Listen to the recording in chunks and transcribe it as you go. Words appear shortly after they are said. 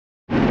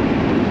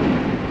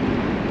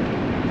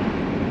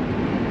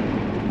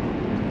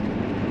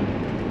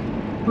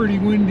pretty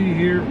windy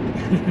here.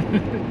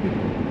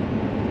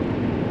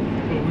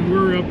 But we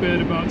were up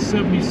at about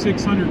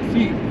 7,600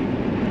 feet.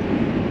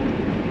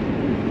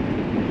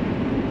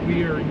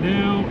 We are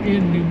now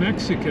in New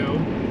Mexico.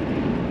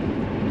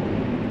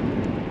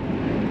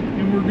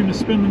 And we're going to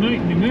spend the night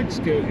in New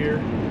Mexico here.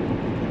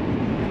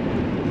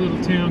 A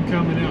little town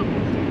coming up.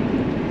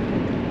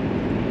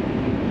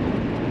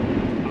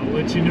 I'll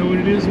let you know what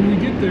it is when we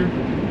get there.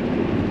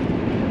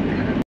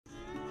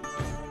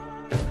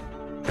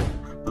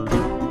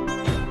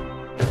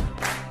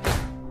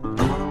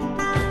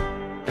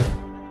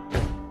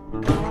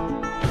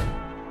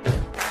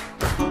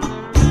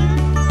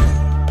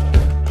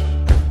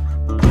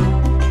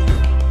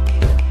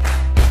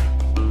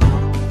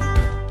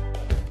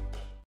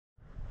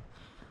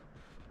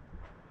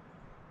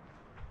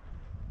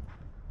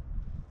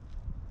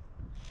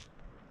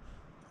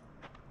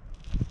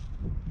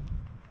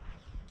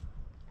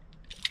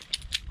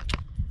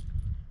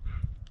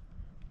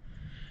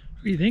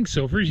 What do you think,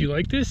 Sofers? You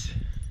like this?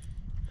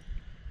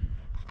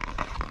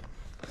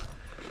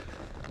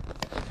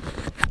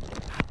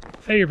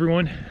 Hey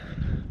everyone,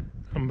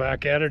 I'm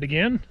back at it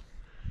again.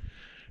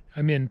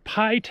 I'm in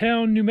Pie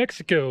Town, New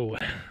Mexico.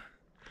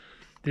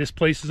 This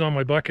place is on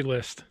my bucket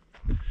list.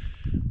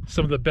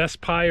 Some of the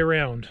best pie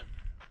around.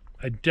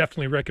 I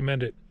definitely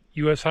recommend it.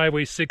 US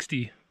Highway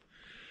 60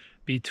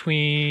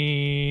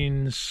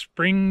 between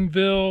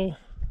Springerville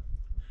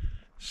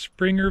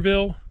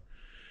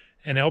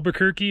and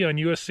Albuquerque on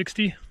US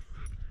 60.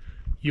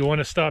 You want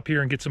to stop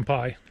here and get some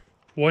pie.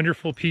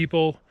 Wonderful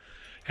people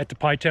at the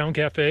Pie Town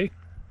Cafe.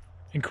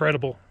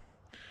 Incredible.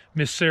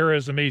 Miss Sarah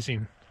is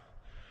amazing.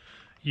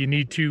 You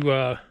need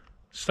to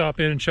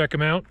stop in and check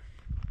them out.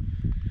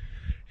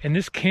 And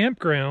this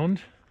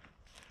campground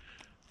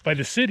by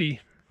the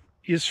city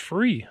is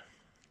free.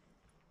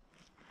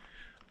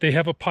 They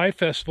have a pie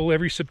festival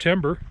every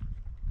September.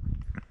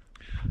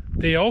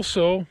 They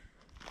also,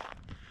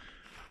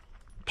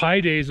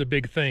 Pie Day is a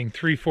big thing,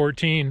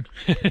 3/14.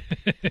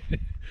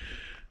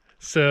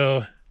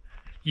 So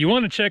you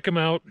want to check them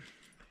out.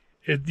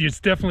 It's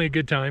definitely a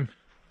good time.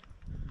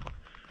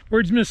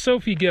 Where'd Miss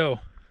Sophie go?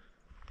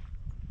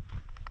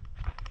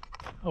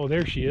 Oh,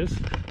 there she is.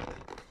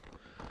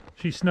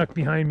 She snuck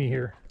behind me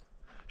here.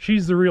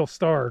 She's the real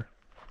star.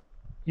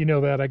 You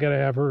know that. I gotta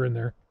have her in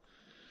there.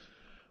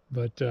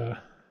 But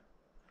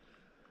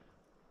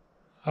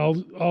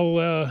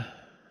I'll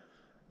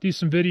do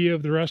some video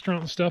of the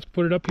restaurant and stuff to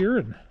put it up here,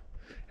 and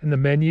the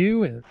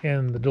menu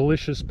and the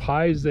delicious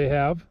pies they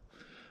have.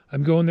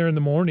 I'm going there in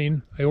the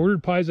morning. I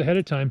ordered pies ahead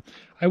of time.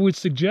 I would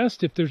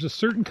suggest if there's a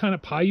certain kind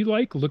of pie you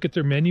like, look at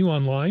their menu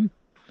online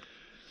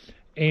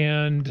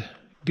and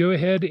go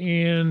ahead,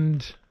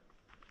 and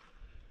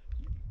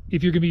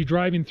if you're going to be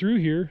driving through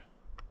here,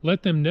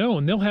 let them know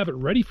and they'll have it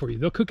ready for you.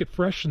 They'll cook it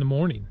fresh in the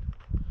morning.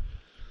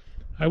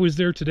 I was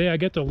there today. I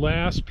got the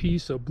last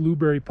piece of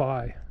blueberry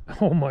pie.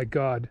 Oh my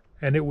God.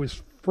 And it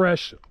was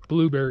fresh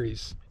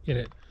blueberries in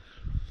it.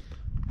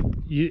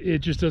 It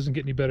just doesn't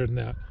get any better than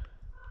that.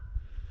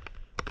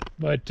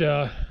 But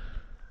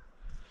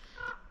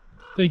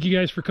thank you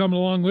guys for coming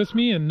along with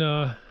me and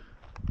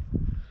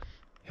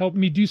helping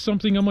me do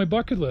something on my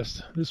bucket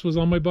list. This was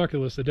on my bucket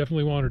list. I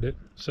definitely wanted it.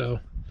 So,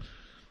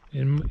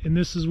 and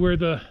this is where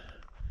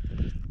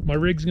my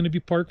rig's going to be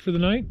parked for the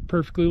night,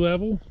 perfectly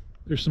level.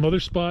 There's some other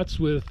spots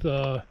with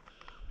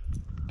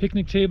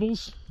picnic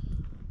tables.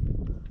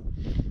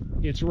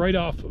 It's right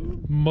off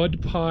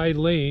Mud Pie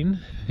Lane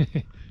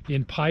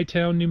in Pie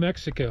Town, New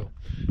Mexico.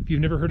 If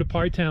you've never heard of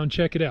Pie Town,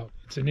 check it out.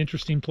 It's an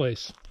interesting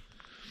place.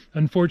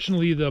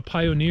 Unfortunately, the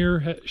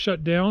Pioneer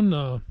shut down.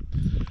 The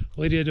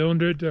lady that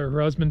owned it,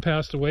 her husband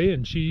passed away,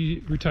 and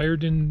she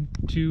retired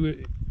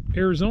into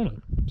Arizona.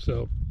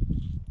 So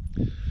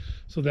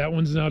that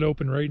one's not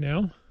open right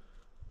now.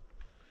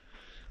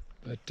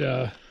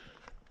 But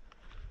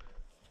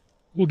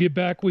we'll get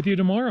back with you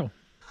tomorrow.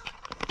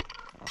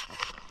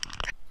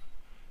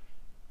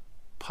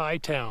 Pie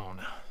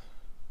Town.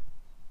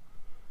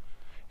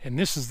 And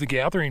this is the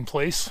gathering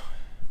place.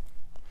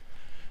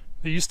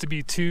 There used to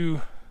be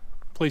 2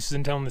 places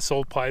in town that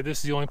sold pie. This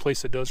is the only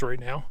place that does right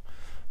now.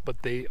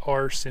 But they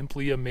are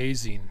simply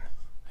amazing.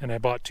 And I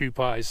bought 2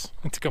 pies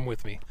to come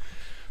with me.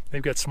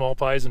 They've got small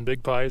pies and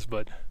big pies,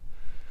 but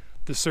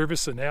the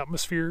service and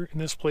atmosphere in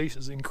this place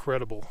is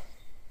incredible.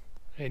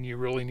 And you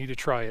really need to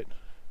try it.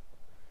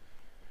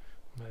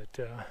 But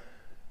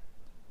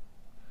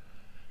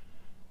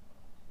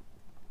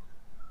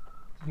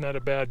not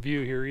a bad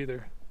view here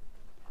either.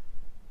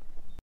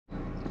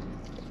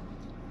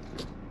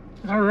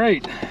 All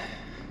right,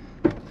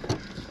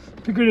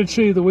 figured I'd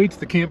show you the way to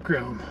the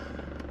campground.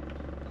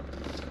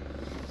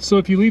 So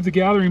if you leave the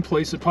gathering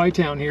place at Pie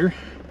Town here,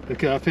 the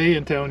cafe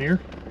in town here,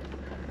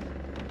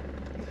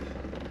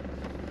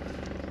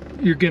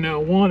 you're gonna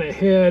want to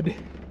head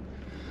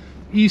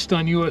east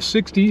on US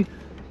 60.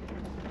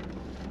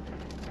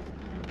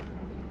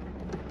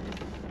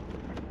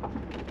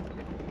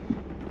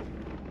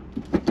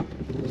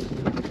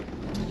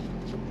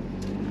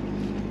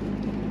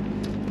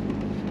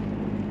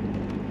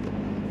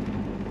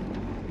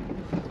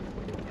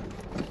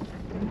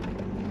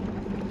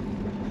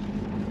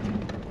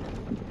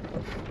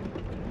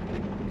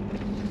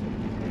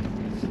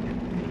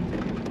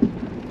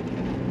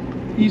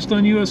 east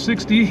on US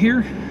 60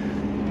 here.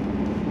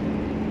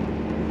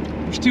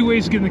 There's two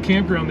ways to get in the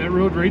campground. That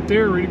road right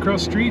there, right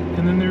across the street,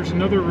 and then there's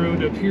another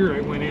road up here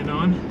I went in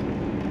on.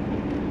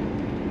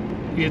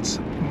 It's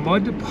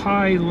Mud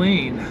Pie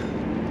Lane.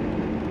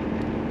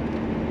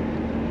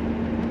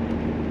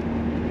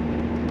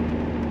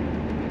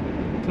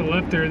 To the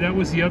left there, that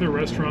was the other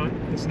restaurant.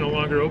 It's no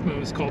longer open. It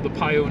was called the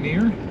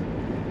Pioneer.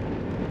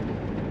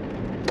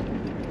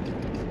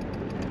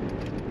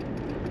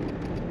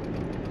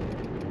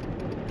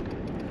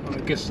 I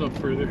guess up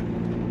further.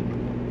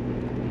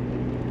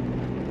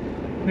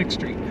 Next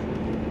street.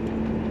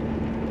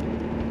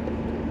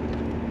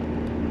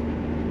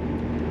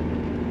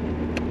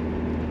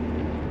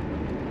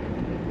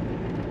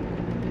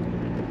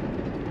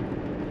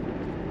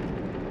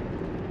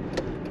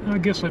 I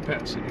guess I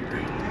passed it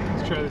here.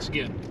 Let's try this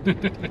again.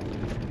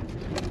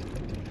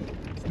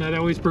 It's not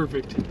always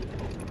perfect.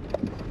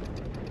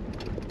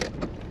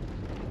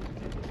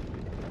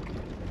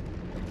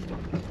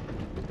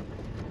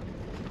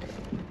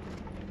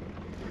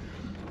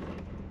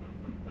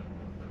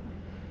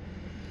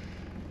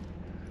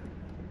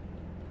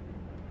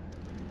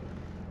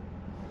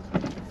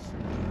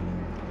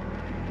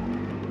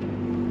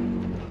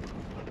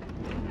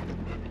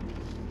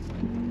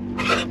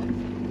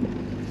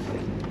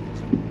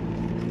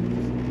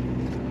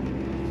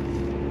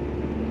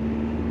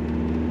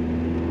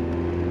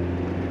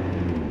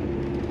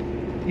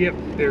 Yep,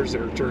 there's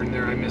their turn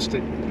there. I missed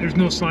it. There's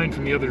no sign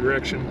from the other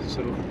direction,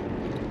 so.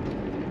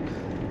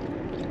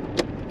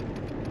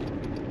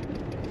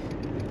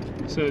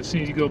 So as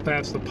soon as you go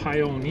past the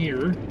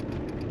Pioneer,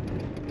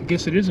 I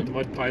guess it isn't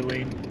Mud Pie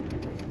Lane.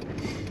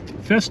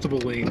 Festival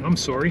Lane, I'm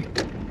sorry.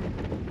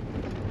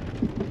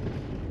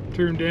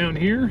 Turn down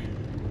here.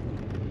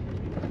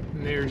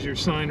 And there's your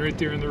sign right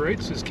there on the right.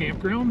 It says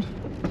campground.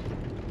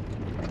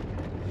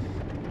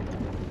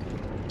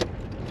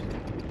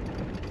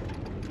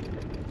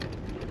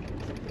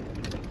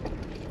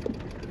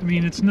 I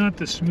mean, it's not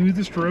the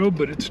smoothest road,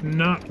 but it's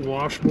not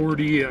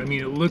washboardy. I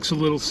mean, it looks a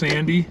little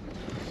sandy.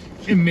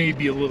 It may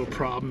be a little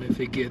problem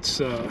if it gets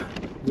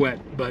wet,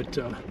 but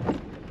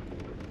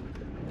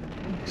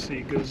let's see,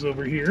 it goes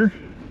over here.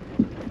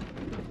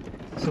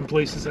 Some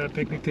places have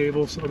picnic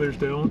tables, others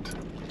don't.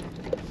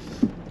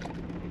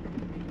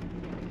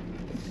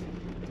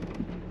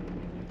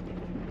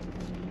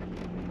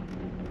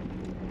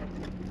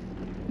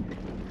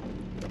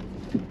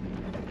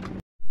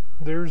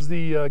 There's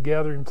the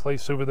gathering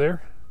place over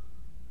there.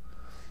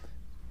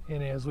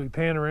 And as we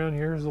pan around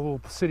here, there's a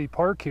little city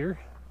park here,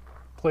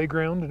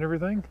 playground and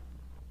everything.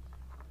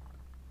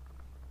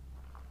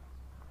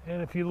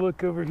 And if you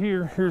look over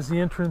here, here's the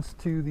entrance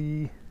to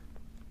the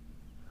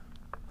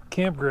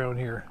campground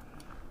here.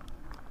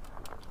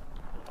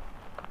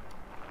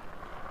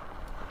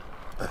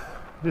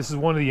 This is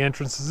one of the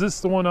entrances. This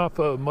is the one off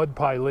of Mud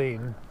Pie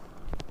Lane.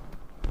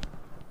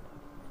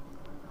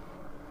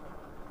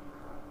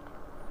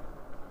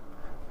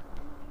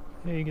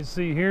 And you can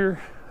see here,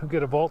 we've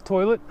got a vault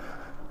toilet.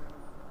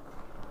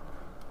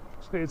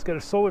 It's got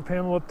a solar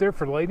panel up there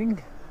for lighting.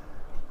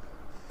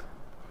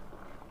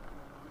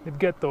 They've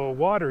got the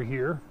water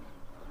here.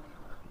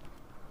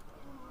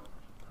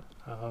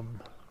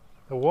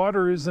 The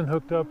water isn't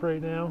hooked up right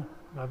now.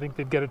 I think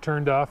they've got it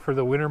turned off for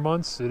the winter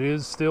months. It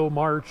is still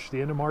March, the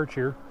end of March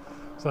here.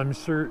 So I'm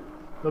sure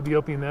they'll be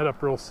opening that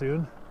up real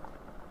soon.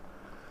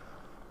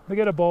 They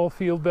got a ball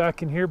field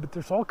back in here, but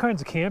there's all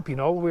kinds of camping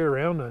all the way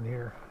around on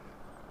here.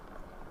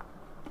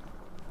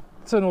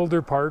 It's an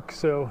older park,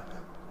 so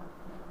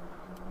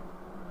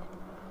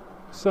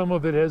some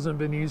of it hasn't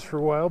been used for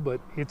a while, but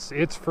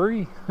it's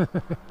free.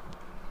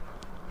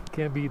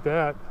 Can't beat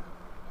that.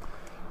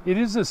 It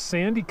is a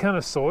sandy kind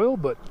of soil,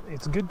 but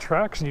it's good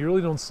traction. You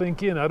really don't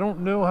sink in. I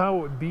don't know how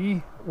it would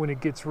be when it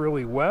gets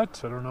really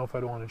wet. I don't know if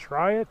I'd want to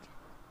try it,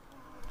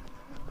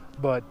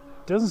 but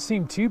it doesn't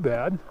seem too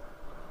bad.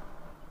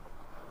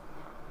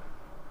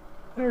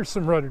 There's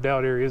some rutted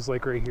out areas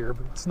like right here,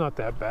 but it's not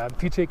that bad.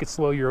 If you take it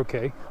slow, you're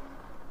okay.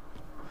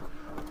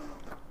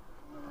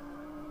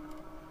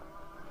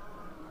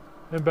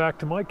 And back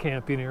to my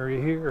camping area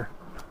here.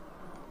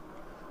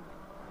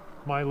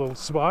 My little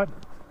spot.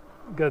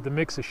 Got the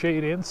mix of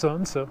shade and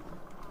sun, so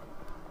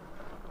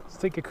let's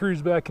take a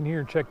cruise back in here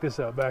and check this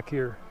out back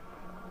here.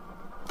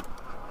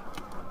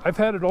 I've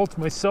had it all to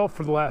myself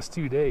for the last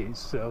 2 days,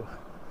 so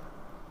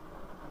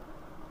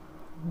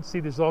you can see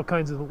there's all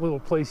kinds of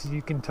little places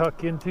you can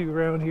tuck into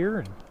around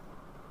here.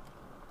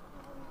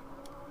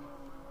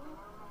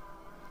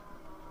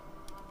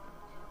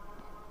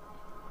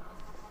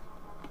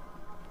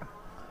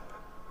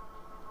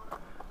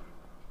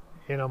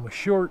 And I'm a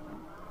short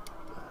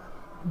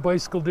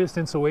bicycle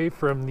distance away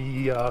from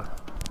the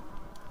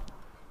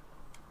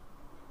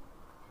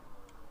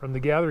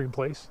gathering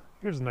place.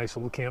 Here's a nice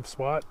little camp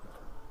spot.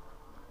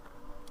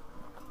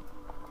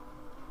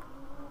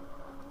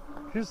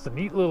 Just a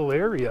neat little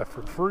area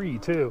for free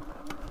too.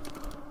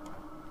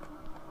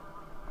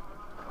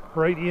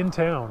 Right in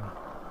town.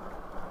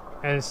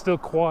 And it's still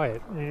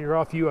quiet. And you're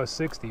off US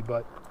 60,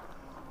 but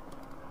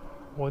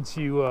once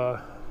you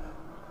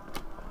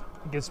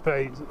It gets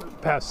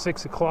past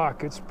 6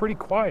 o'clock. It's pretty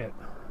quiet.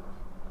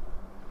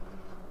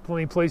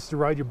 Plenty of place to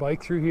ride your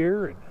bike through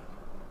here. And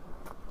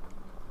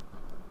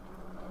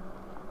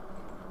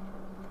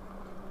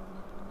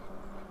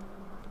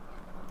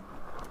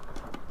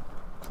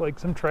it's like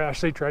some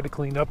trash they tried to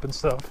clean up and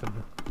stuff.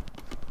 And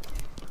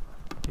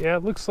yeah,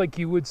 it looks like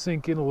you would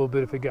sink in a little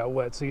bit if it got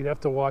wet, so you'd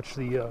have to watch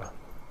the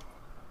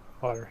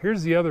water.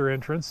 Here's the other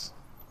entrance,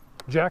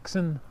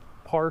 Jackson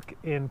Park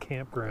and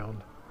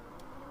Campground.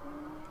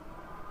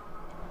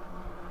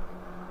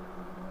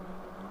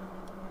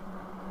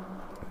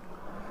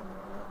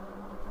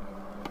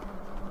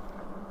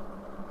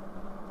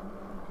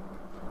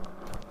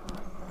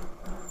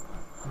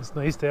 It's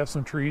nice to have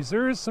some trees.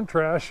 There is some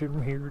trash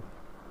in here,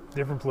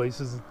 different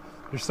places.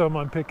 There's some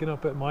I'm picking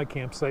up at my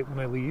campsite when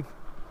I leave.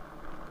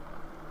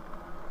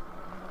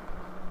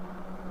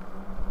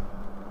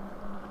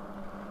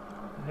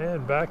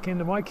 And back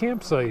into my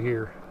campsite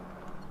here.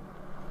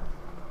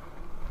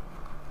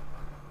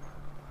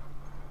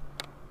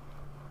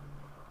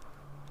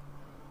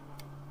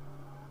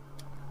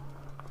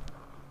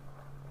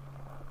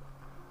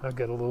 I've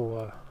got a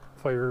little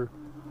fire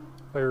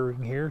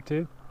ring here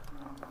too.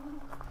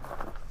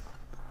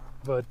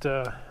 But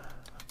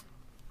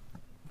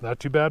not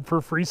too bad for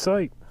a free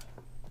site.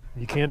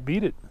 You can't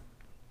beat it.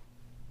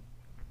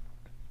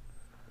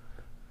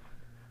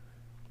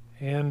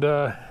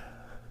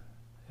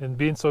 And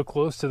being so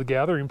close to the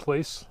gathering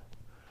place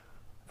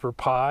for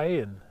pie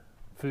and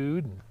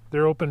food.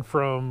 They're open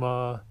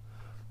from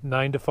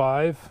 9 to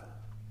 5,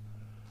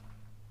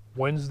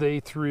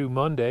 Wednesday through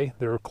Monday.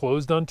 They're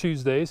closed on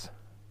Tuesdays.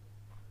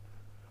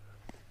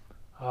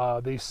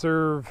 They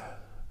serve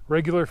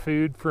regular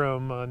food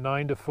from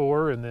 9 to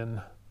 4 and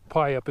then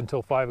pie up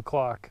until 5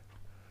 o'clock.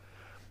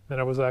 And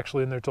I was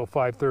actually in there till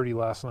 5:30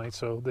 last night,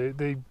 so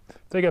they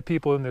got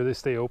people in there, they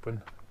stay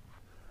open.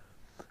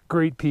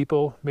 Great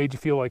people, made you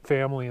feel like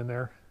family in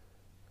there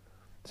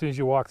as soon as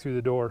you walk through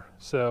the door.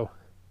 So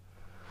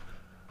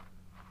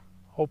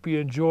hope you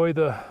enjoy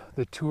the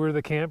tour of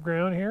the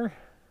campground here.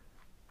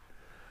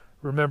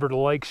 Remember to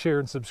like, share,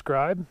 and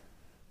subscribe.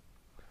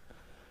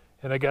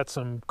 And I got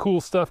some cool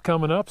stuff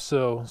coming up,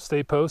 so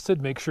stay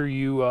posted. Make sure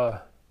you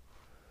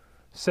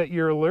set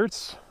your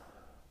alerts,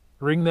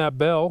 ring that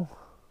bell,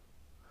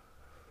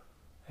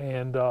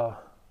 and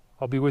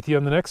I'll be with you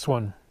on the next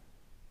one.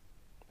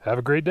 Have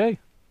a great day.